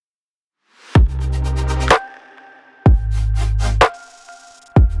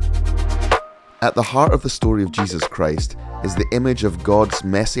At the heart of the story of Jesus Christ is the image of God's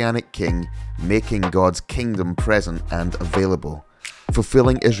messianic king making God's kingdom present and available,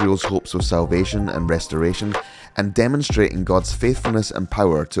 fulfilling Israel's hopes of salvation and restoration, and demonstrating God's faithfulness and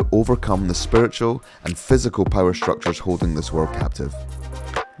power to overcome the spiritual and physical power structures holding this world captive.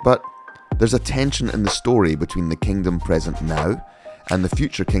 But there's a tension in the story between the kingdom present now and the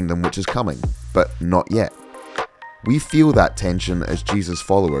future kingdom which is coming, but not yet. We feel that tension as Jesus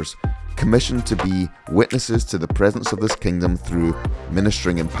followers, commissioned to be witnesses to the presence of this kingdom through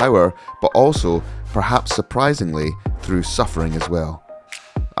ministering in power, but also, perhaps surprisingly, through suffering as well.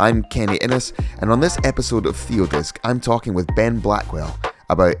 I'm Kenny Innes, and on this episode of TheoDisc, I'm talking with Ben Blackwell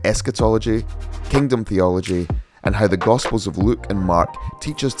about eschatology, kingdom theology, and how the Gospels of Luke and Mark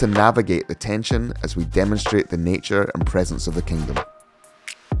teach us to navigate the tension as we demonstrate the nature and presence of the kingdom.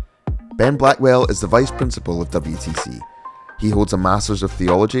 Ben Blackwell is the Vice Principal of WTC. He holds a Master's of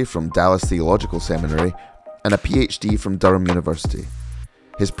Theology from Dallas Theological Seminary and a PhD from Durham University.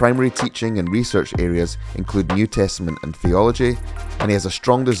 His primary teaching and research areas include New Testament and Theology, and he has a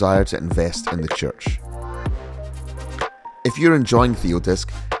strong desire to invest in the church. If you're enjoying TheoDisc,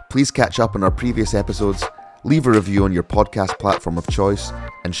 please catch up on our previous episodes, leave a review on your podcast platform of choice,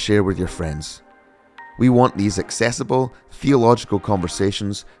 and share with your friends. We want these accessible, theological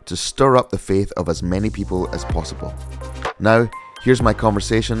conversations to stir up the faith of as many people as possible. Now, here's my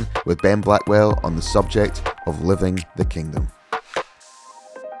conversation with Ben Blackwell on the subject of living the kingdom.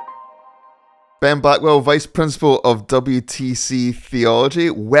 Ben Blackwell, Vice Principal of WTC Theology.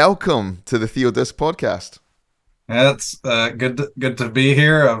 Welcome to the TheoDisc podcast. It's good to be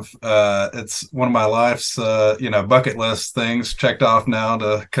here. It's one of my life's bucket list things checked off now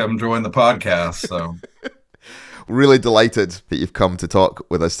to come join the podcast. So really delighted that you've come to talk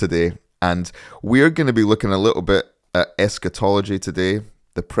with us today, and we're going to be looking a little bit at eschatology today,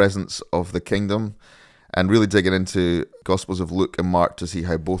 the presence of the kingdom, and really digging into Gospels of Luke and Mark to see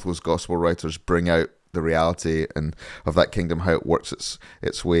how both those gospel writers bring out the reality and of that kingdom, how it works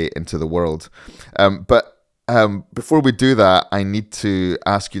its way into the world. But before we do that, I need to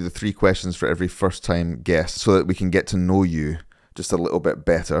ask you the three questions for every first-time guest so that we can get to know you just a little bit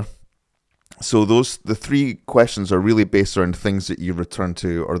better. So the three questions are really based around things that you return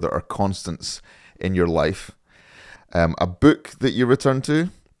to or that are constants in your life. A book that you return to,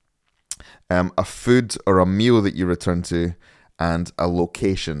 a food or a meal that you return to, and a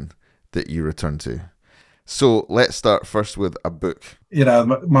location that you return to. So let's start first with a book. You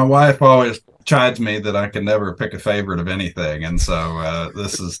know, my wife always chides me that I can never pick a favorite of anything, and so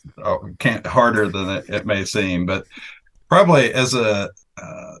this is harder than it may seem. But probably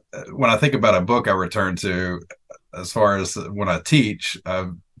when I think about a book I return to, as far as when I teach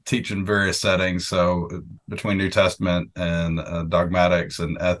in various settings, so between New Testament and dogmatics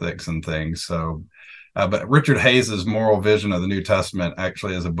and ethics and things. So, but Richard Hayes's Moral Vision of the New Testament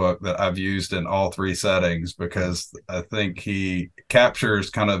actually is a book that I've used in all three settings because I think he captures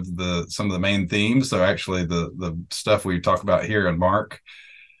kind of some of the main themes. So actually the stuff we talk about here in Mark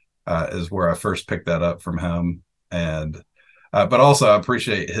is where I first picked that up from him. And but also I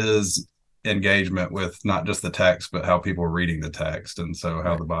appreciate his engagement with not just the text, but how people are reading the text, and so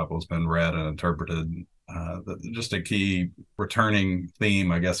how the Bible's been read and interpreted. Just a key returning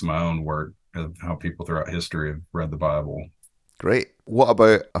theme, I guess, in my own work of how people throughout history have read the Bible. Great. What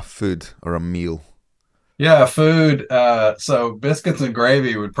about a food or a meal? Yeah, food. So biscuits and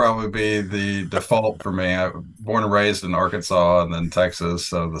gravy would probably be the default for me. I was born and raised in Arkansas and then Texas,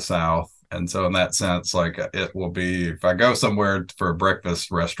 so the South. And so in that sense, like it will be, if I go somewhere for a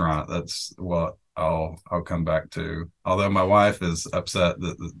breakfast restaurant, that's what I'll come back to. Although my wife is upset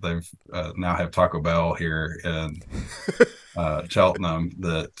that they've now have Taco Bell here in Cheltenham,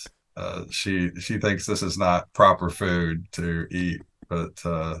 that she thinks this is not proper food to eat. But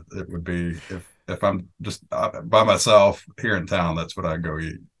it would be, if I'm just by myself here in town, that's what I'd go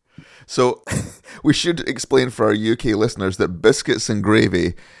eat. So we should explain for our UK listeners that biscuits and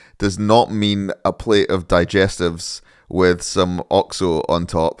gravy does not mean a plate of digestives with some OXO on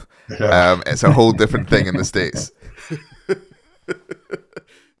top. Yeah. It's a whole different thing in the States.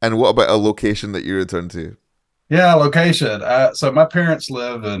 And what about a location that you return to? Yeah, location. So my parents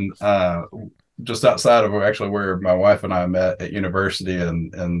live in just outside of actually where my wife and I met at university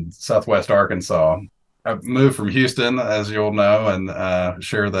in Southwest Arkansas. I moved from Houston, as you'll know, and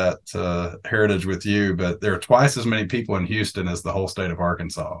share that heritage with you. But there are twice as many people in Houston as the whole state of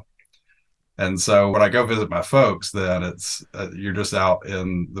Arkansas. And so when I go visit my folks, then it's you're just out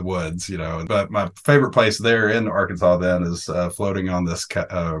in the woods, you know. But my favorite place there in Arkansas then is floating on this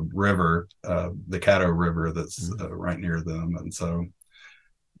river, the Caddo River that's right near them. And so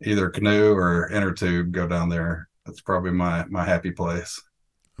either canoe or inner tube, go down there. That's probably my happy place.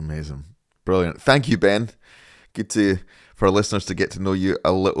 Amazing. Brilliant. Thank you, Ben. Good to for our listeners to get to know you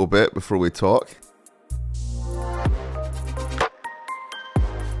a little bit before we talk.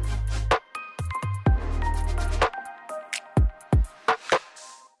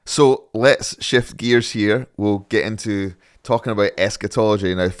 So let's shift gears here. We'll get into talking about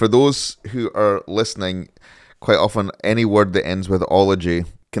eschatology. Now, for those who are listening, quite often any word that ends with ology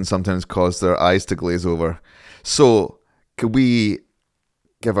can sometimes cause their eyes to glaze over. So could we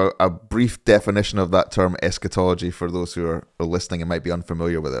give a brief definition of that term eschatology for those who are listening and might be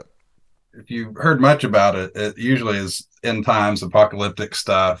unfamiliar with it? If you've heard much about it, it usually is end times, apocalyptic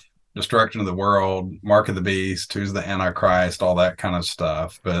stuff, destruction of the world, mark of the beast, who's the Antichrist, all that kind of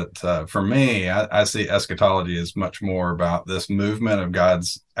stuff. But for me, I see eschatology as much more about this movement of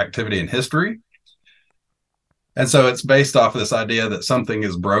God's activity in history. And so it's based off of this idea that something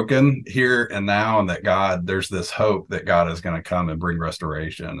is broken here and now, and that there's this hope that God is going to come and bring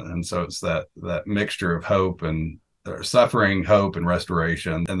restoration. And so it's that mixture of hope and suffering, hope, and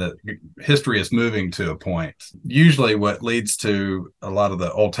restoration, and that history is moving to a point. Usually what leads to a lot of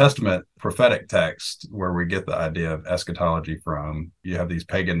the Old Testament prophetic text where we get the idea of eschatology from, you have these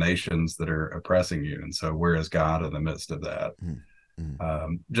pagan nations that are oppressing you. And so where is God in the midst of that?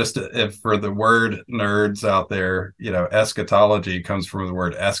 Just if for the word nerds out there, eschatology comes from the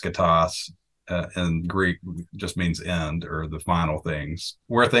word eschatos, in Greek, just means end or the final things,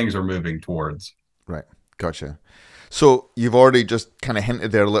 where things are moving towards. Right. Gotcha. So you've already just kind of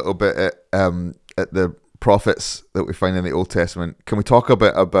hinted there a little bit at the prophets that we find in the Old Testament. Can we talk a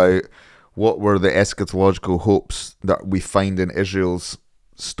bit about what were the eschatological hopes that we find in Israel's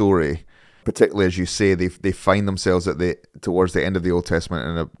story? Particularly, as you say, they find themselves towards the end of the Old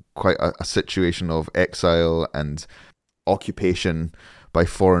Testament in quite a situation of exile and occupation by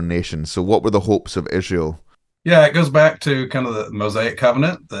foreign nations. So what were the hopes of Israel? Yeah, it goes back to kind of the Mosaic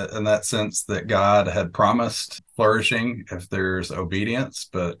covenant, in that sense that God had promised flourishing if there's obedience,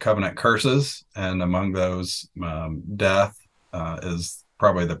 but covenant curses. And among those, death is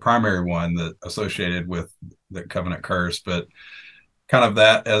probably the primary one that associated with the covenant curse, but kind of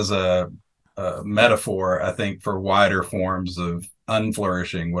that as a metaphor, I think, for wider forms of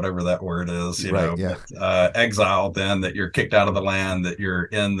unflourishing, whatever that word is, Right, yeah. exile, then that you're kicked out of the land, that you're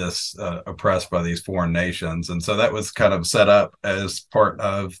in this oppressed by these foreign nations. And so that was kind of set up as part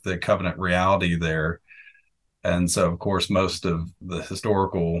of the covenant reality there. And so, of course, most of the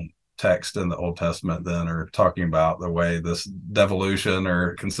historical text in the Old Testament then are talking about the way this devolution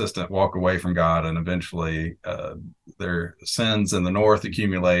or consistent walk away from God, and eventually their sins in the north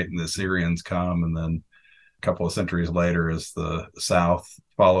accumulate and the Assyrians come, and then a couple of centuries later as the south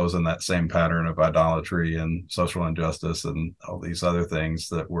follows in that same pattern of idolatry and social injustice and all these other things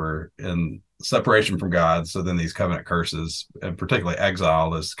that were in separation from God. So then these covenant curses, and particularly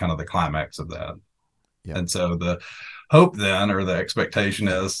exile, is kind of the climax of that. Yeah. And so the hope then, or the expectation,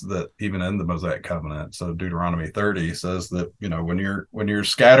 is that even in the Mosaic covenant, so Deuteronomy 30 says that, when you're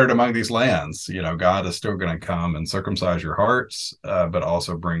scattered among these lands, God is still going to come and circumcise your hearts, but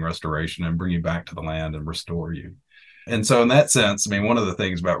also bring restoration and bring you back to the land and restore you. And so in that sense, one of the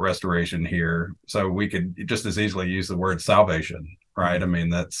things about restoration here, so we could just as easily use the word salvation, right?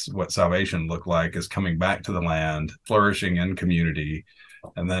 That's what salvation looked like, is coming back to the land, flourishing in community,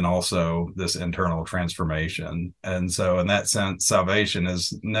 and then also this internal transformation. And so in that sense, salvation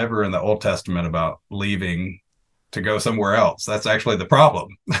is never in the Old Testament about leaving to go somewhere else. That's actually the problem.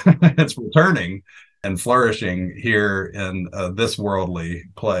 It's returning and flourishing here in this worldly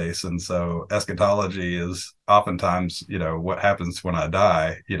place. And so eschatology is oftentimes, what happens when I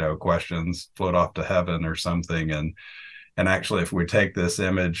die, questions float off to heaven or something. And actually, if we take this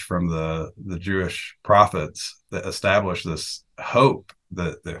image from the Jewish prophets that established this hope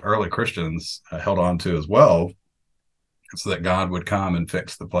that the early Christians held on to as well, so that God would come and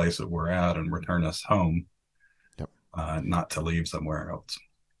fix the place that we're at and return us home, yep. Not to leave somewhere else.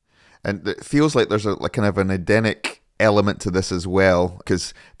 And it feels like there's a kind of an Edenic element to this as well,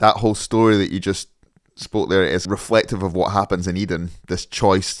 because that whole story that you just spoke there is reflective of what happens in Eden, this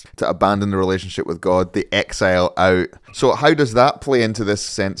choice to abandon the relationship with God, the exile out. So how does that play into this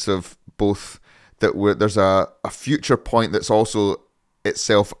sense of both that there's a future point that's also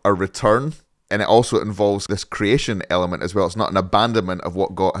itself a return, and it also involves this creation element as well? It's not an abandonment of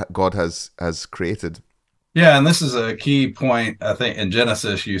what God has created. Yeah, and this is a key point. I think in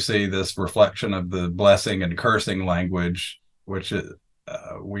Genesis, you see this reflection of the blessing and cursing language, which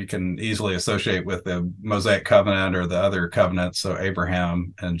we can easily associate with the Mosaic covenant or the other covenants. So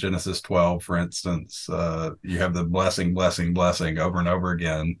Abraham and Genesis 12, for instance, you have the blessing, blessing, blessing over and over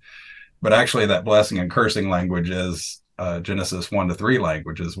again. But actually, that blessing and cursing language is Genesis 1 to 3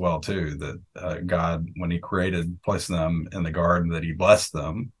 language as well, too. That God, when he created, placed them in the garden, that he blessed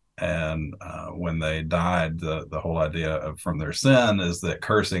them. And when they died, the whole idea of from their sin is that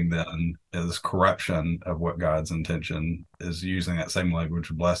cursing then is corruption of what God's intention is, using that same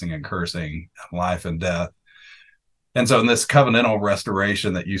language of blessing and cursing, life and death. And so in this covenantal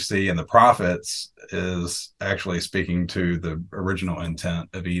restoration that you see in the prophets is actually speaking to the original intent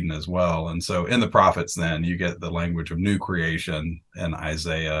of Eden as well. And so in the prophets, then you get the language of new creation in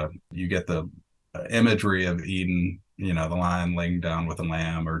Isaiah. You get the imagery of Eden, the lion laying down with a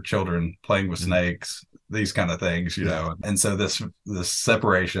lamb, or children playing with snakes, these kind of things, know. And so this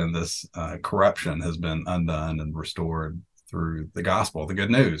separation, this corruption has been undone and restored through the gospel, the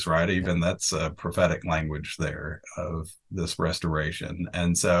good news, right? Even that's a prophetic language there of this restoration.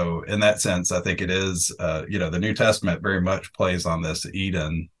 And so in that sense, I think it is, the New Testament very much plays on this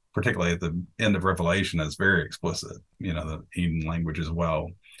Eden, particularly at the end of Revelation, is very explicit, the Eden language as well.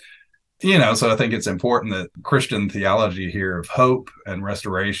 So I think it's important that Christian theology here of hope and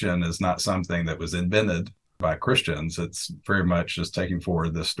restoration is not something that was invented by Christians. It's very much just taking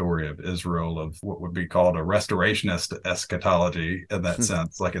forward the story of Israel, of what would be called a restorationist eschatology in that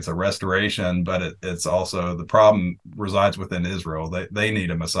sense. Like, it's a restoration, but it's also, the problem resides within Israel. They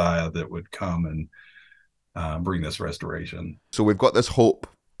need a Messiah that would come and bring this restoration. So we've got this hope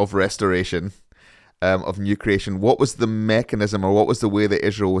of restoration, of new creation. What was the mechanism, or what was the way that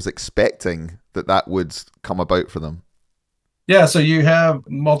Israel was expecting that would come about for them? Yeah, so you have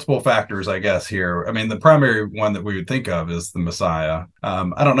multiple factors, I guess, here. I mean, the primary one that we would think of is the Messiah.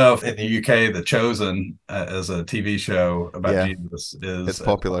 I don't know if in the UK, The Chosen, as a TV show about Jesus, is it's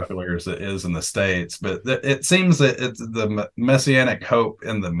popular as it is in the States. But it seems that it's the messianic hope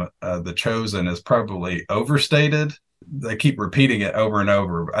in the Chosen is probably overstated. They keep repeating it over and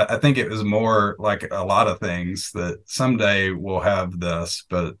over. I think it was more like a lot of things, that someday we'll have this,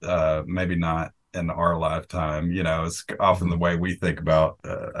 but maybe not in our lifetime. It's often the way we think about,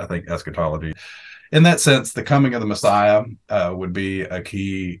 I think, eschatology. In that sense, the coming of the Messiah would be a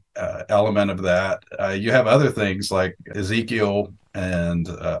key element of that. You have other things like Ezekiel and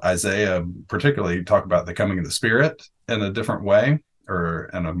Isaiah, particularly, talk about the coming of the Spirit in a different way,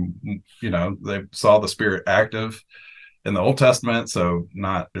 they saw the Spirit active in the Old Testament, so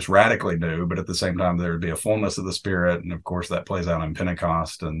not just radically new, but at the same time there would be a fullness of the Spirit, and of course that plays out in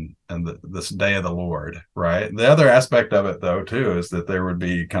Pentecost and this day of the Lord, right? The other aspect of it, though, too, is that there would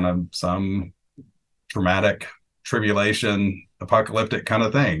be kind of some dramatic tribulation, apocalyptic kind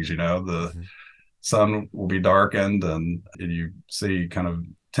of things. The sun will be darkened, and you see kind of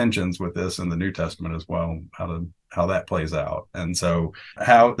tensions with this in the New Testament as well, how that plays out. And so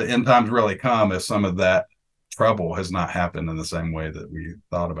how the end times really come is some of that trouble has not happened in the same way that we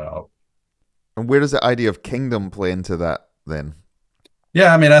thought about. And where does the idea of kingdom play into that then?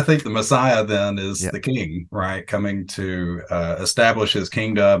 Yeah, I mean, I think the Messiah then is the king, right? Coming to establish his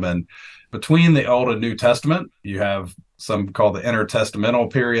kingdom. And between the Old and New Testament, you have some called the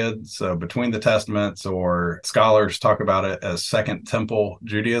intertestamental period. So between the testaments, or scholars talk about it as Second Temple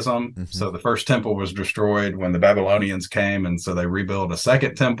Judaism. Mm-hmm. So the first temple was destroyed when the Babylonians came, and so they rebuilt a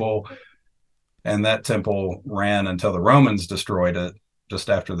second temple. And that temple ran until the Romans destroyed it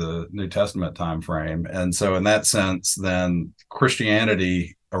just after the New Testament time frame. And so in that sense, then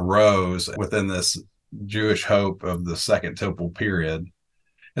Christianity arose within this Jewish hope of the Second Temple period.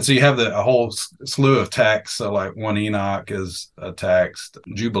 And so you have a whole slew of texts. So like 1 Enoch is a text,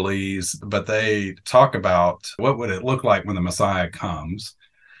 Jubilees, but they talk about what would it look like when the Messiah comes.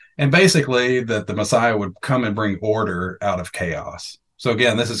 And basically that the Messiah would come and bring order out of chaos. So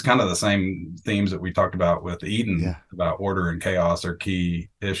again, this is kind of the same themes that we talked about with Eden, about order and chaos are key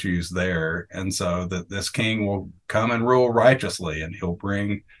issues there. And so that this king will come and rule righteously, and he'll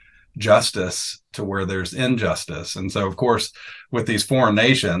bring justice to where there's injustice. And so, of course, with these foreign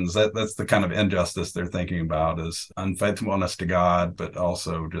nations, that's the kind of injustice they're thinking about, is unfaithfulness to God, but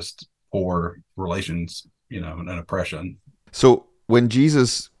also just poor relations, and oppression. So when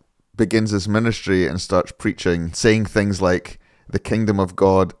Jesus begins his ministry and starts preaching, saying things like, the kingdom of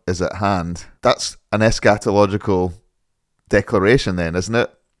God is at hand, that's an eschatological declaration then, isn't it?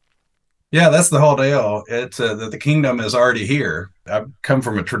 Yeah, that's the whole deal. It's that the kingdom is already here. I've come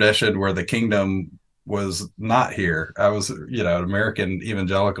from a tradition where the kingdom was not here. I was, American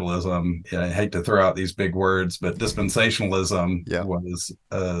evangelicalism, I hate to throw out these big words, but dispensationalism Yeah. was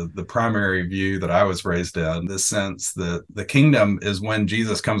the primary view that I was raised in, the sense that the kingdom is when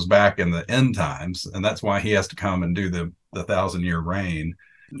Jesus comes back in the end times. And that's why he has to come and do the 1,000-year reign,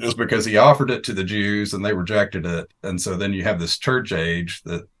 is because he offered it to the Jews and they rejected it. And so then you have this church age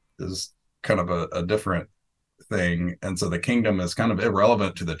that is kind of a different thing. And so the kingdom is kind of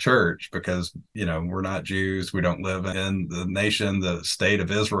irrelevant to the church because, we're not Jews. We don't live in the nation, the state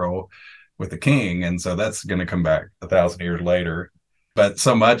of Israel with the king. And so that's going to come back 1,000 years later. But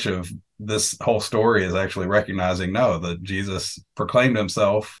so much of this whole story is actually recognizing, no, that Jesus proclaimed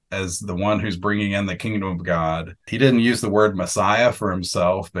himself as the one who's bringing in the kingdom of God. He didn't use the word Messiah for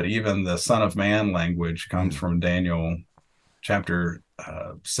himself, but even the Son of Man language comes from Daniel chapter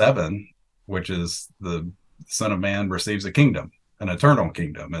 7, which is the Son of Man receives a kingdom, an eternal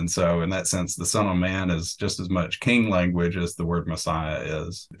kingdom. And so in that sense, the Son of Man is just as much king language as the word Messiah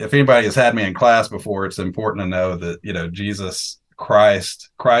is. If anybody has had me in class before, it's important to know that, Jesus Christ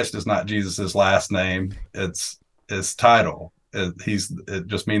is not Jesus's last name. It's his title. It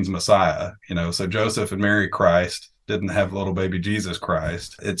just means Messiah, so Joseph and Mary Christ didn't have little baby Jesus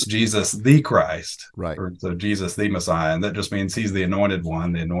Christ. It's Jesus the Christ, right? Or so Jesus the Messiah, and that just means he's the anointed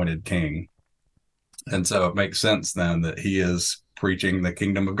one, the anointed king. And so it makes sense then that he is preaching the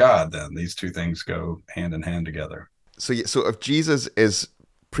kingdom of God. Then these two things go hand in hand together. So if Jesus is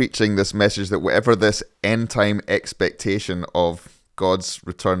preaching this message that whatever this end time expectation of God's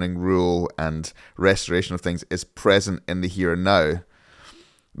returning rule and restoration of things is present in the here and now,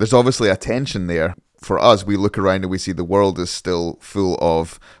 there's obviously a tension there. For us, we look around and we see the world is still full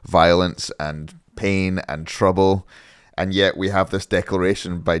of violence and pain and trouble. And yet we have this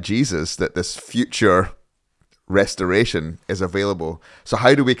declaration by Jesus that this future restoration is available. So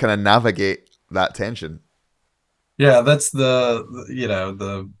how do we kind of navigate that tension? Yeah, that's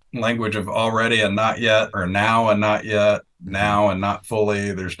the language of already and not yet, or now and not yet, now and not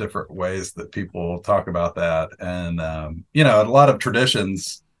fully. There's different ways that people talk about that. And, a lot of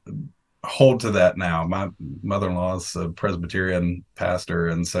traditions hold to that now. My mother-in-law is a Presbyterian pastor,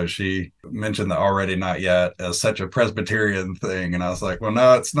 and so she mentioned the already not yet as such a Presbyterian thing, and I was like, well,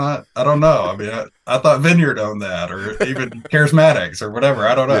 no, it's not. I don't know. I mean, I thought Vineyard owned that, or even Charismatics or whatever.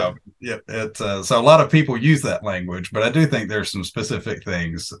 I don't know. So a lot of people use that language, but I do think there's some specific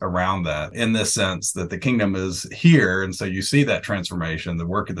things around that, in this sense that the kingdom is here, and so you see that transformation, the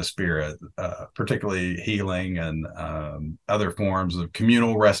work of the Spirit, particularly healing and other forms of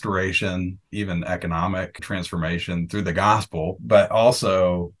communal restoration, even economic transformation through the gospel, but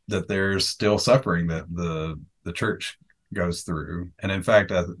also that there's still suffering that the church goes through. And in fact,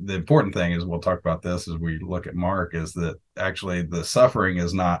 the important thing is, we'll talk about this as we look at Mark, is that actually the suffering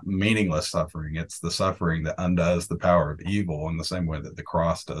is not meaningless suffering. It's the suffering that undoes the power of evil in the same way that the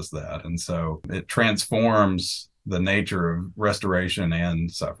cross does that. And so it transforms the nature of restoration and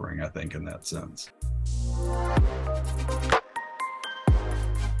suffering, I think, in that sense.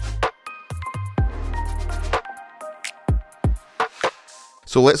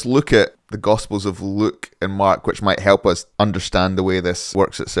 So let's look at the Gospels of Luke and Mark, which might help us understand the way this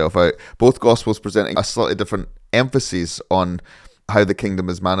works itself out. Both Gospels presenting a slightly different emphasis on how the kingdom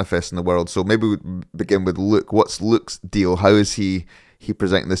is manifest in the world. So maybe we begin with Luke. What's Luke's deal? How is he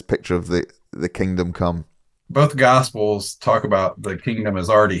presenting this picture of the kingdom come? Both Gospels talk about the kingdom is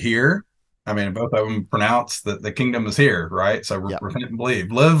already here. I mean, both of them pronounce that the kingdom is here, right? So repent and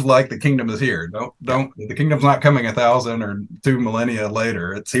believe. Live like the kingdom is here. Don't. The kingdom's not coming 1,000 or 2 millennia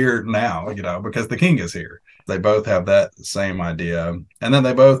later. It's here now, because the king is here. They both have that same idea, and then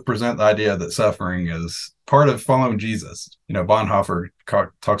they both present the idea that suffering is part of following Jesus. Bonhoeffer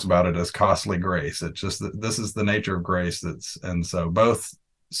talks about it as costly grace. It's just that this is the nature of grace. And so both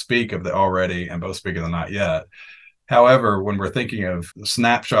speak of the already and both speak of the not yet. However, when we're thinking of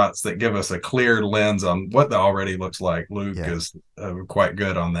snapshots that give us a clear lens on what the already looks like, Luke is quite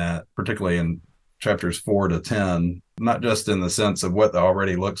good on that, particularly in chapters 4 to 10, not just in the sense of what the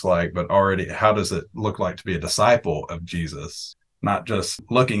already looks like, but already how does it look like to be a disciple of Jesus, not just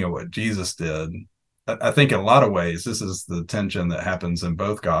looking at what Jesus did. I think in a lot of ways, this is the tension that happens in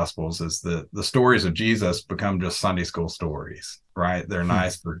both Gospels, is that the stories of Jesus become just Sunday school stories, right? They're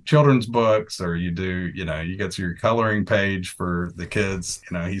nice for children's books, or you get your coloring page for the kids,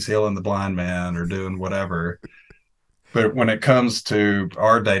 he's healing the blind man or doing whatever. But when it comes to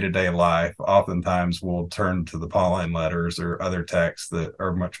our day-to-day life, oftentimes we'll turn to the Pauline letters or other texts that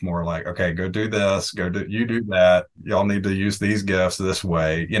are much more like, okay, go do this, you do that. Y'all need to use these gifts this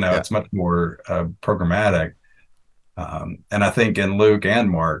way. It's much more programmatic. And I think in Luke and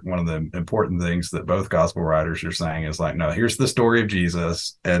Mark, one of the important things that both gospel writers are saying is like, no, here's the story of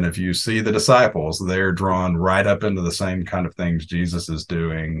Jesus. And if you see the disciples, they're drawn right up into the same kind of things Jesus is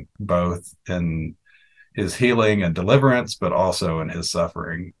doing, both in his healing and deliverance, but also in his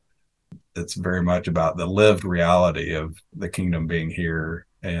suffering. It's very much about the lived reality of the kingdom being here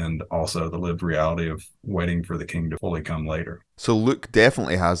and also the lived reality of waiting for the king to fully come later. So Luke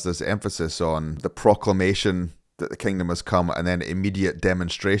definitely has this emphasis on the proclamation that the kingdom has come and then immediate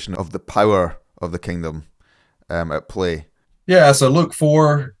demonstration of the power of the kingdom at play. Yeah, so Luke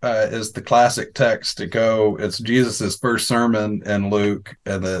 4 is the classic text to go. It's Jesus's first sermon in Luke,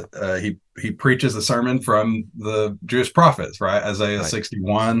 and he preaches the sermon from the Jewish prophets, right? Isaiah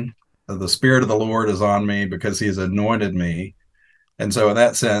 61, the Spirit of the Lord is on me because he has anointed me. And so in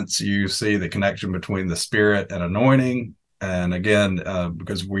that sense, you see the connection between the Spirit and anointing. And again,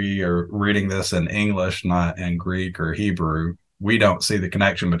 because we are reading this in English, not in Greek or Hebrew, we don't see the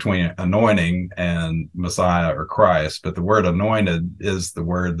connection between anointing and Messiah or Christ, but the word anointed is the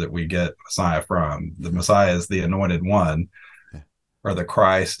word that we get Messiah from. The Messiah is the anointed one, or the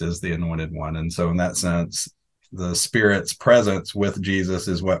Christ is the anointed one. And so in that sense, the Spirit's presence with Jesus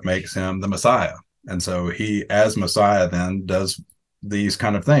is what makes him the Messiah. And so he, as Messiah, then does these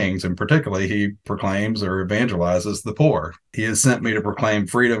kind of things, and particularly he proclaims or evangelizes the poor. He has sent me to proclaim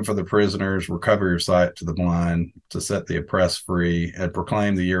freedom for the prisoners, recover your sight to the blind, to set the oppressed free, and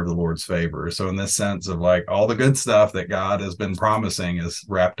proclaim the year of the Lord's favor. So in this sense of like all the good stuff that God has been promising is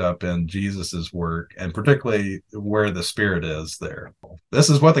wrapped up in Jesus's work, and particularly where the Spirit is there. This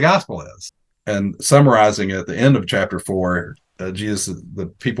is what the gospel is. And summarizing at the end of chapter 4, Jesus, the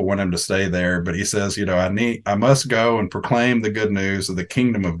people want him to stay there, but he says, I must go and proclaim the good news of the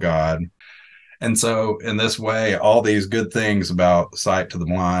kingdom of God. And so in this way, all these good things about sight to the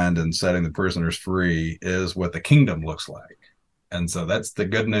blind and setting the prisoners free is what the kingdom looks like. And so that's the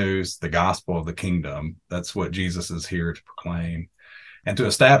good news, the gospel of the kingdom. That's what Jesus is here to proclaim and to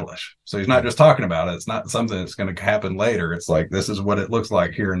establish. So he's not just talking about it. It's not something that's going to happen later. It's like, this is what it looks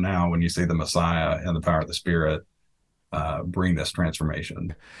like here and now when you see the Messiah and the power of the Spirit bring this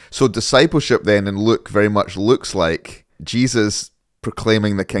transformation. So discipleship then in Luke very much looks like Jesus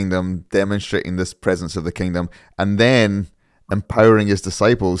proclaiming the kingdom, demonstrating this presence of the kingdom, and then empowering his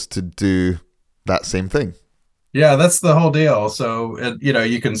disciples to do that same thing. Yeah, that's the whole deal. So,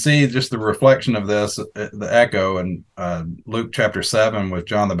 you can see just the reflection of this, the echo in Luke chapter 7 with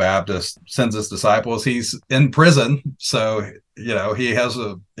John the Baptist sends his disciples. He's in prison. So, he has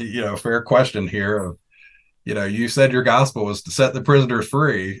a, fair question here of, you said your gospel was to set the prisoners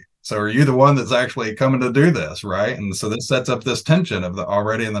free. So are you the one that's actually coming to do this, right? And so this sets up this tension of the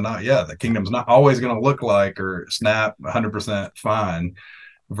already and the not yet. The kingdom's not always going to look like or snap 100% fine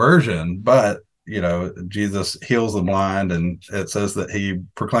version, but Jesus heals the blind, and it says that he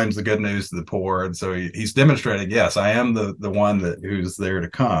proclaims the good news to the poor. And so he's demonstrating, yes, I am the one who's there to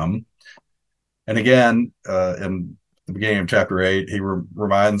come. And again, in the beginning of chapter 8, he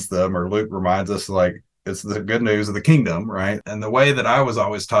reminds them, or Luke reminds us, like, it's the good news of the kingdom, right? And the way that I was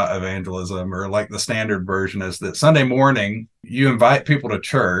always taught evangelism, or like the standard version, is that Sunday morning, you invite people to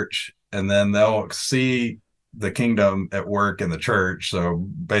church, and then they'll see the kingdom at work in the church. So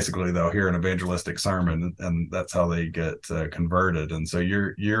basically they'll hear an evangelistic sermon, and that's how they get converted. And so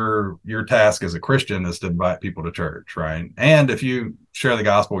your task as a Christian is to invite people to church, right? And if you share the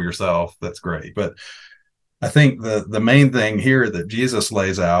gospel yourself, that's great. But I think the main thing here that Jesus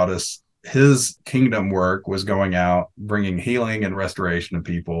lays out is his kingdom work was going out, bringing healing and restoration to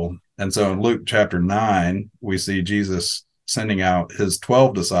people. And so in Luke chapter 9, we see Jesus sending out his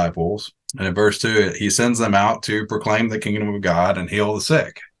 12 disciples. And in verse 2, he sends them out to proclaim the kingdom of God and heal the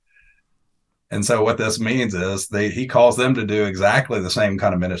sick. And so what this means is he calls them to do exactly the same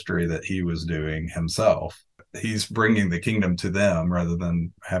kind of ministry that he was doing himself. He's bringing the kingdom to them rather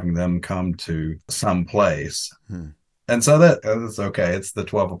than having them come to some place. And so that's okay. It's the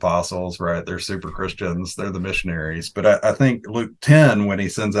 12 apostles, right? They're super Christians. They're the missionaries. But I think Luke 10, when he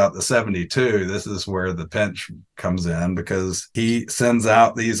sends out the 72, this is where the pinch comes in, because he sends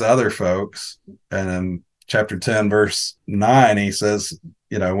out these other folks. And in chapter 10, verse 9, he says,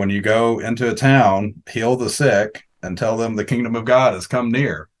 when you go into a town, heal the sick and tell them the kingdom of God has come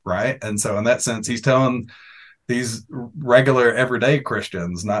near, right? And so in that sense, he's telling these regular everyday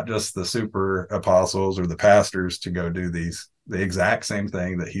Christians, not just the super apostles or the pastors, to go do the exact same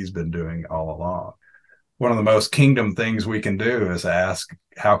thing that he's been doing all along. One of the most kingdom things we can do is ask,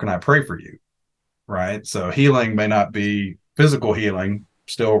 how can I pray for you? Right? So healing may not be physical healing,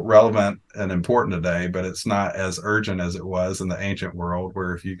 still relevant and important today, but it's not as urgent as it was in the ancient world,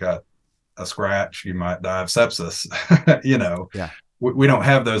 where if you got a scratch, you might die of sepsis. Yeah. We don't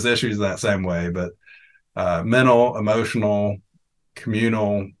have those issues that same way, but mental, emotional,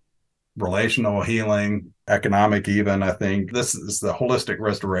 communal, relational healing, economic, even, I think this is the holistic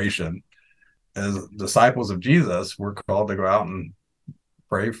restoration. As disciples of Jesus, we're called to go out and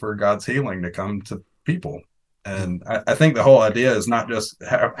pray for God's healing to come to people. And I think the whole idea is not just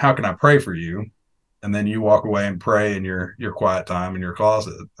how can I pray for you, and then you walk away and pray in your quiet time in your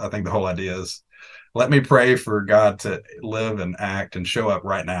closet. I think the whole idea is let me pray for God to live and act and show up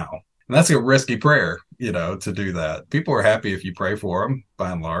right now. And that's a risky prayer, to do that. People are happy if you pray for them,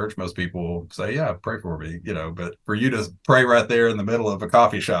 by and large. Most people say, yeah, pray for me, but for you to pray right there in the middle of a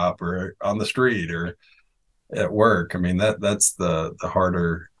coffee shop or on the street or at work, I mean, that's the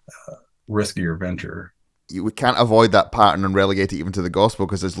harder, riskier venture. We can't avoid that pattern and relegate it even to the gospel,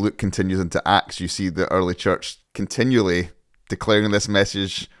 because as Luke continues into Acts, you see the early church continually declaring this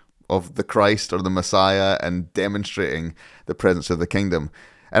message of the Christ or the Messiah and demonstrating the presence of the kingdom.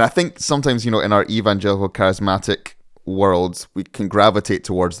 And I think sometimes, in our evangelical charismatic world, we can gravitate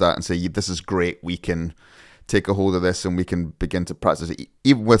towards that and say, this is great, we can take a hold of this and we can begin to practice it,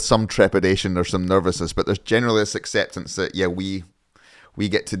 even with some trepidation or some nervousness. But there's generally this acceptance that, we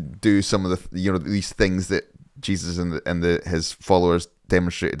get to do some of the these things that Jesus and his followers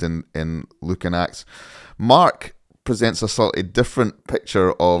demonstrated in Luke and Acts. Mark presents a slightly different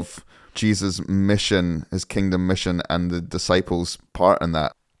picture of Jesus' mission, his kingdom mission, and the disciples' part in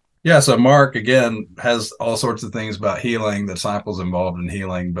that. Yeah, so Mark again has all sorts of things about healing, the disciples involved in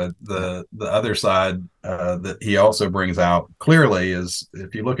healing, but the other side that he also brings out clearly is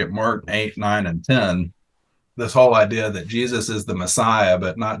if you look at Mark 8, 9, and 10, this whole idea that Jesus is the Messiah,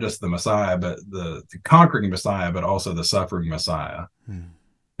 but not just the Messiah, but the conquering Messiah, but also the suffering Messiah.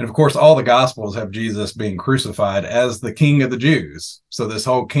 And of course, all the Gospels have Jesus being crucified as the King of the Jews. So this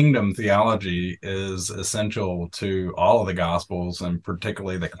whole kingdom theology is essential to all of the Gospels, and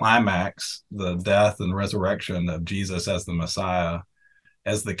particularly the climax, the death and resurrection of Jesus as the Messiah,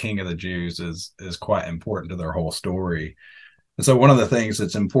 as the King of the Jews is quite important to their whole story. And so one of the things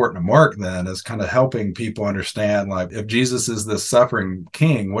that's important to Mark then is kind of helping people understand, like, if Jesus is this suffering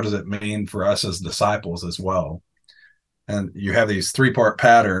king, what does it mean for us as disciples as well? And you have these three-part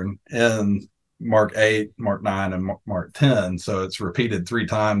pattern in Mark 8, Mark 9, and Mark 10. So it's repeated three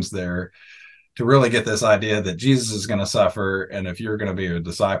times there to really get this idea that Jesus is going to suffer. And if you're going to be a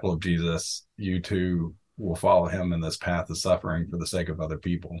disciple of Jesus, you too will follow him in this path of suffering for the sake of other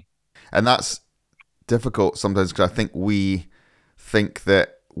people. And that's difficult sometimes, because I think we think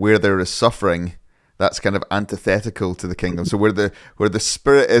that where there is suffering, that's kind of antithetical to the kingdom. So where the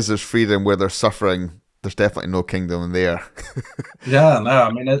spirit is, there's freedom. Where there's suffering, there's definitely no kingdom there. Yeah, no,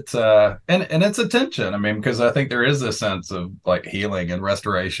 I mean, it's and it's a tension. I mean, because I think there is a sense of like healing and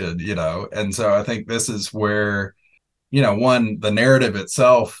restoration, and so I think this is where, one, the narrative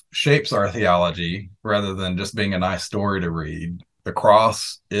itself shapes our theology rather than just being a nice story to read. The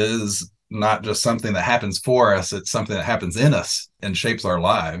cross is not just something that happens for us, it's something that happens in us and shapes our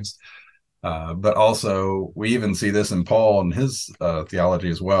lives. But also, we even see this in Paul and his theology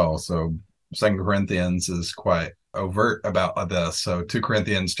as well. So 2 Corinthians is quite overt about this. So 2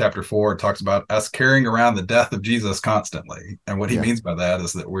 Corinthians chapter 4 talks about us carrying around the death of Jesus constantly. And what he means by that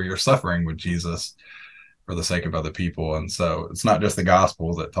is that we're suffering with Jesus for the sake of other people. And so it's not just the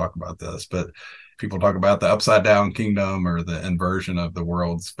Gospels that talk about this, but people talk about the upside down kingdom or the inversion of the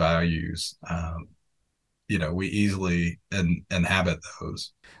world's values. We easily inhabit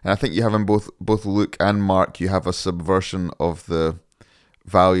those. And I think you have in both Luke and Mark, you have a subversion of the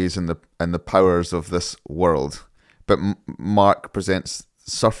values and the powers of this world. But Mark presents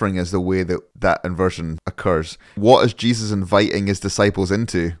suffering as the way that inversion occurs. What is Jesus inviting his disciples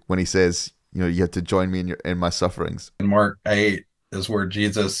into when he says, you have to join me in my sufferings? In Mark 8 is where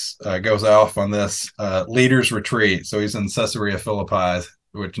Jesus goes off on this leaders retreat. So he's in Caesarea Philippi,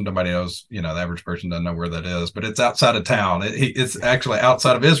 which nobody knows, the average person doesn't know where that is, but it's outside of town. It's actually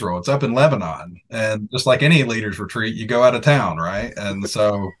outside of Israel. It's up in Lebanon. And just like any leaders retreat, you go out of town, right? And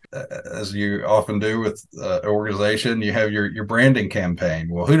so as you often do with organization, you have your branding campaign.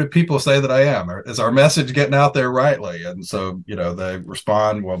 Well, who do people say that I am? Is our message getting out there rightly? And so, they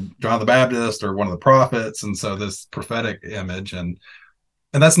respond, well, John the Baptist or one of the prophets. And so this prophetic image, and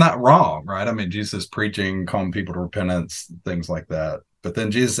that's not wrong, right? I mean, Jesus preaching, calling people to repentance, things like that. But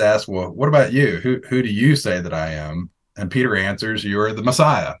then Jesus asks, well, what about you? Who do you say that I am? And Peter answers, you're the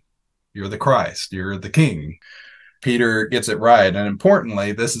Messiah. You're the Christ. You're the King. Peter gets it right. And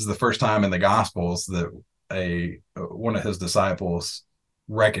importantly, this is the first time in the Gospels that one of his disciples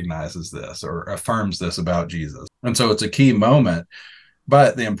recognizes this or affirms this about Jesus. And so it's a key moment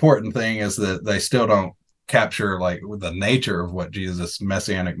But the important thing is that they still don't capture like the nature of what Jesus'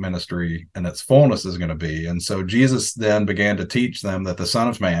 messianic ministry and its fullness is going to be. And so Jesus then began to teach them that the Son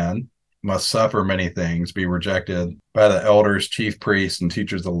of Man must suffer many things, be rejected by the elders, chief priests, and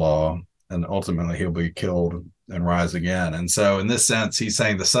teachers of the law, and ultimately he'll be killed and rise again. And so in this sense, he's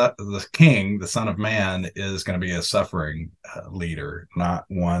saying the king, the Son of Man, is going to be a suffering leader, not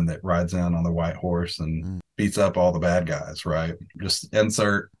one that rides in on the white horse and beats up all the bad guys, right? Just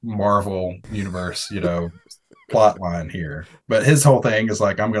insert Marvel universe, plot line here. But his whole thing is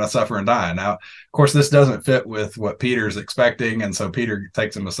like, I'm going to suffer and die. Now, of course, this doesn't fit with what Peter's expecting. And so Peter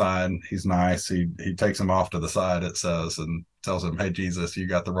takes him aside. He's nice. He takes him off to the side, it says, and tells him, hey, Jesus, you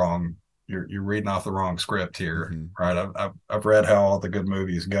got the wrong, you're reading off the wrong script here, right? I've read how all the good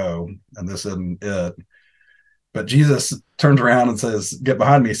movies go, and this isn't it. But Jesus turns around and says, get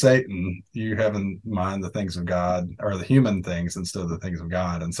behind me, Satan. You have in mind the things of God, or the human things instead of the things of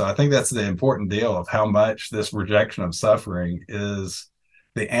God. And so I think that's the important deal of how much this rejection of suffering is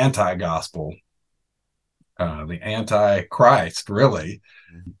the anti-gospel, the anti-Christ, really.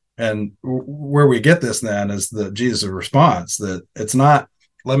 And where we get this then is the Jesus' response that it's not,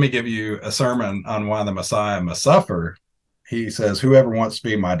 let me give you a sermon on why the Messiah must suffer. He says, whoever wants to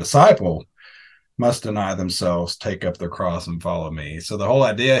be my disciple must deny themselves, take up their cross, and follow me. So the whole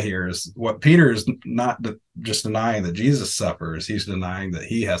idea here is what Peter is not just denying that Jesus suffers, he's denying that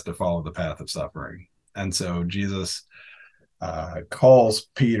he has to follow the path of suffering. And so Jesus calls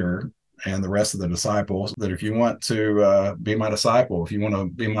Peter and the rest of the disciples that if you want to be my disciple, if you want to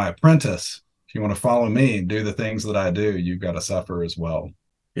be my apprentice, if you want to follow me and do the things that I do, you've got to suffer as well.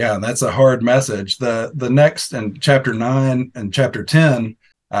 Yeah, and that's a hard message. The next in chapter 9 and chapter 10,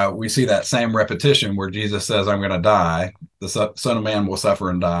 we see that same repetition where Jesus says, I'm going to die. The Son of Man will suffer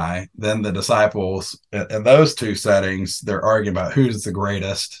and die. Then the disciples, in those two settings, they're arguing about who's the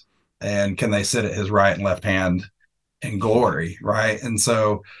greatest and can they sit at his right and left hand in glory, right? And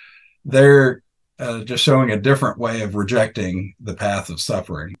so they're just showing a different way of rejecting the path of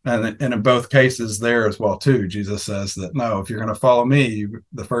suffering. And in both cases there as well, too, Jesus says that, no, if you're going to follow me,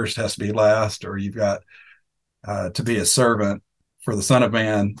 the first has to be last, or you've got to be a servant. For the Son of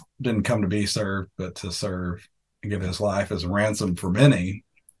Man didn't come to be served, but to serve and give his life as a ransom for many.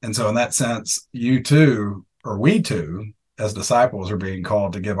 And so in that sense, you too, or we too, as disciples are being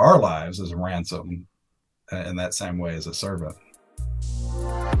called to give our lives as a ransom in that same way as a servant.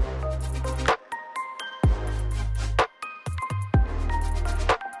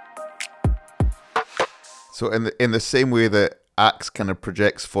 So in the same way that Acts kind of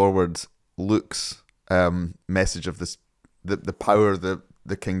projects forward Luke's message of this, the power of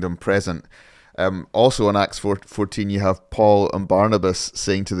the kingdom present. Also in Acts 14, you have Paul and Barnabas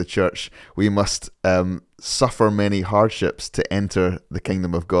saying to the church, we must suffer many hardships to enter the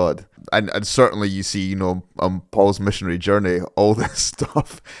kingdom of God. And certainly you see, on Paul's missionary journey, all the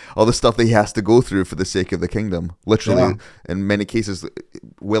stuff that he has to go through for the sake of the kingdom. Literally, in many cases,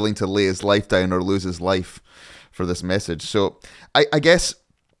 willing to lay his life down or lose his life for this message. So I guess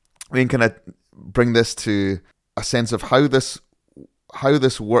we can kind of bring this to a sense of how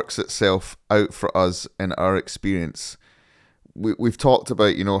this works itself out for us in our experience. We've talked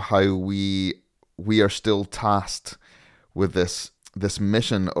about how we are still tasked with this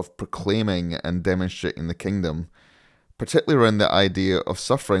mission of proclaiming and demonstrating the kingdom, particularly around the idea of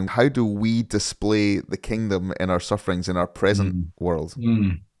suffering. How do we display the kingdom in our sufferings in our present world?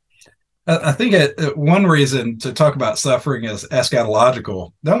 I think one reason to talk about suffering is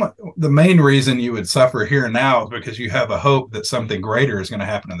eschatological. The main reason you would suffer here and now is because you have a hope that something greater is going to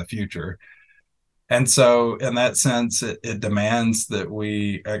happen in the future. And so in that sense, it demands that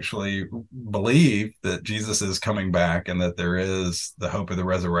we actually believe that Jesus is coming back and that there is the hope of the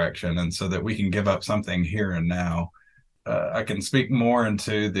resurrection, and so that we can give up something here and now. I can speak more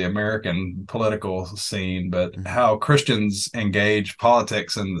into the American political scene, but how Christians engage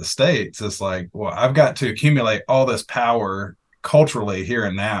politics in the States is like, well, I've got to accumulate all this power culturally here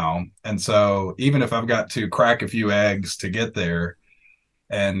and now. And so even if I've got to crack a few eggs to get there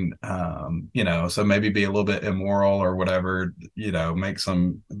and, so maybe be a little bit immoral or whatever, make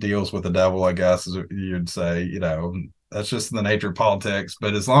some deals with the devil, I guess you'd say, that's just the nature of politics.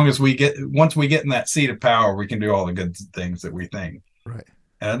 But as long as once we get in that seat of power, we can do all the good things that we think. Right.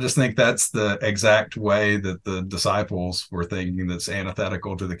 And I just think that's the exact way that the disciples were thinking, that's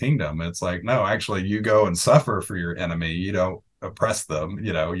antithetical to the kingdom. It's like, no, actually, you go and suffer for your enemy. You don't oppress them.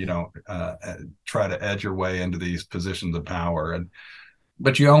 You don't try to edge your way into these positions of power.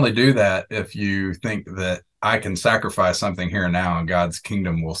 But you only do that if you think that I can sacrifice something here and now and God's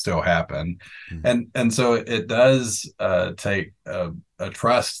kingdom will still happen. And so it does take a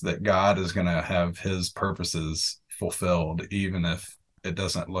trust that God is going to have his purposes fulfilled, even if it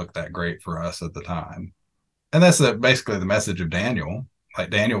doesn't look that great for us at the time. And that's basically the message of Daniel. Like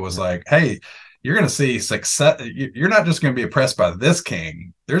Daniel was like, hey, you're going to see success. You're not just going to be oppressed by this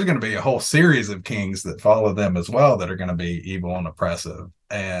king. There's going to be a whole series of kings that follow them as well that are going to be evil and oppressive.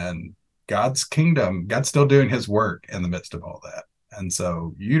 And God's kingdom, God's still doing his work in the midst of all that. And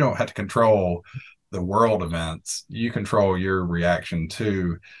so you don't have to control the world events. You control your reaction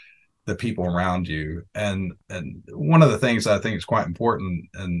to the people around you. And one of the things I think is quite important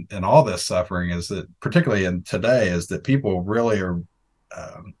in all this suffering is that, particularly in today, is that people really are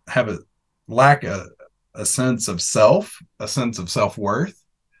have a lack a sense of self, a sense of self-worth.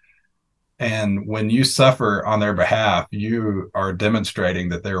 And when you suffer on their behalf, you are demonstrating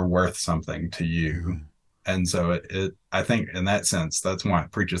that they're worth something to you. And so I think in that sense, that's why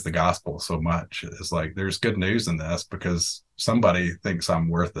it preaches the gospel so much. It's like, there's good news in this because somebody thinks I'm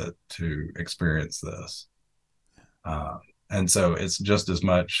worth it to experience this. And so it's just as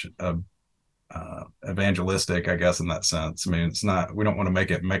much evangelistic, I guess, in that sense. I mean, it's not, we don't want to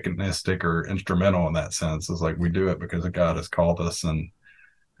make it mechanistic or instrumental in that sense. It's like we do it because God has called us and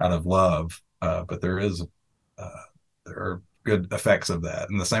out of love. But there are good effects of that,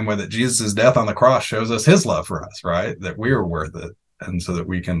 in the same way that Jesus' death on the cross shows us his love for us, right? That we are worth it, and so that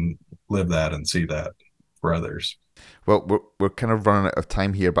we can live that and see that for others. Well, we're kind of running out of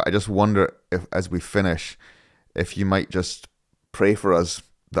time here, but I just wonder if, as we finish, if you might just pray for us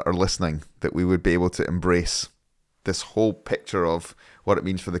that are listening, that we would be able to embrace this whole picture of what it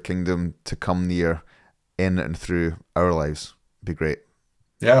means for the kingdom to come near in and through our lives. It'd be great.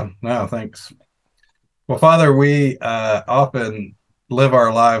 Yeah, no, thanks. Well, Father, we often live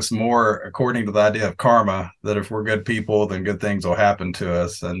our lives more according to the idea of karma, that if we're good people, then good things will happen to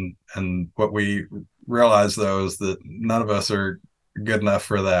us. And what we realize, though, is that none of us are good enough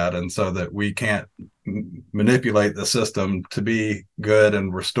for that. And so that we can't manipulate the system to be good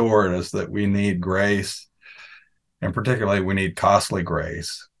and restored, is that we need grace. And particularly, we need costly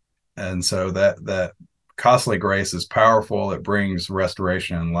grace. And so that costly grace is powerful. It brings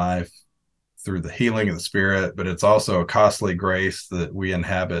restoration in life through the healing of the Spirit, but it's also a costly grace that we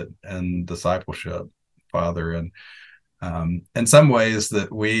inhabit in discipleship, Father. And in some ways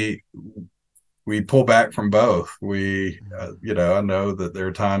that we pull back from both. I know that there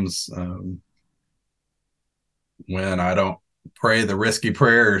are times when I don't pray the risky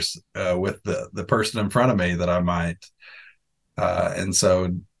prayers with the person in front of me that I might, and so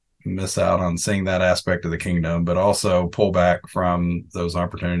miss out on seeing that aspect of the kingdom, but also pull back from those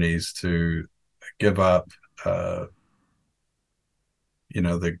opportunities to give up, the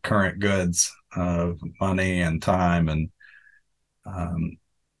current goods of money and time and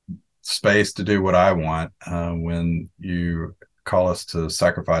space to do what I want, when you call us to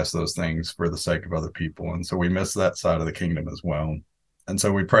sacrifice those things for the sake of other people. And so we miss that side of the kingdom as well. And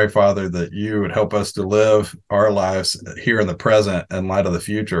so we pray, Father, that you would help us to live our lives here in the present in light of the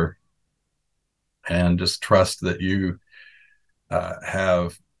future, and just trust that you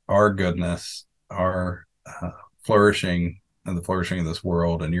have our goodness, our flourishing, and the flourishing of this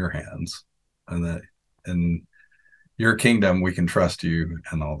world in your hands, and that in your kingdom we can trust you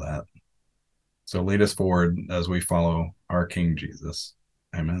and all that. So lead us forward as we follow our King Jesus.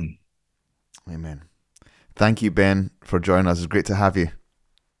 Amen. Amen. Thank you, Ben, for joining us. It's great to have you.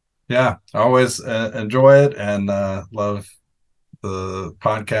 Yeah, I always enjoy it and love the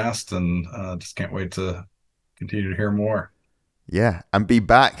podcast, and just can't wait to continue to hear more. Yeah, and be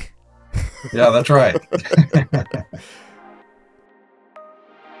back. Yeah, that's right.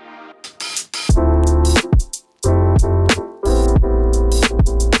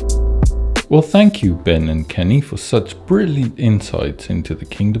 Well, thank you, Ben and Kenny, for such brilliant insights into the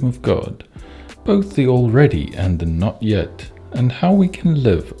kingdom of God, both the already and the not yet, and how we can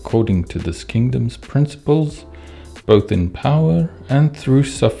live according to this kingdom's principles, both in power and through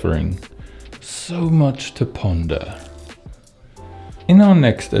suffering. So much to ponder. In our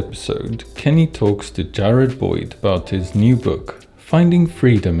next episode, Kenny talks to Jared Boyd about his new book, Finding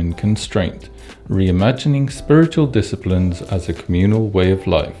Freedom in Constraint, Reimagining Spiritual Disciplines as a Communal Way of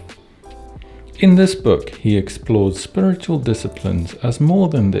Life. In this book, he explores spiritual disciplines as more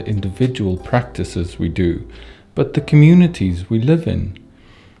than the individual practices we do, but the communities we live in.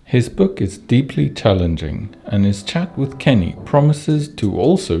 His book is deeply challenging, and his chat with Kenny promises to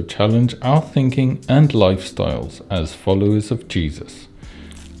also challenge our thinking and lifestyles as followers of Jesus.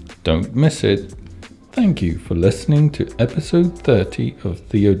 Don't miss it. Thank you for listening to episode 30 of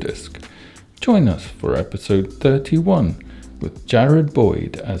TheoDisc. Join us for episode 31 with Jared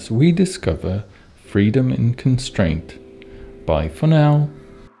Boyd as we discover freedom in constraint. Bye for now.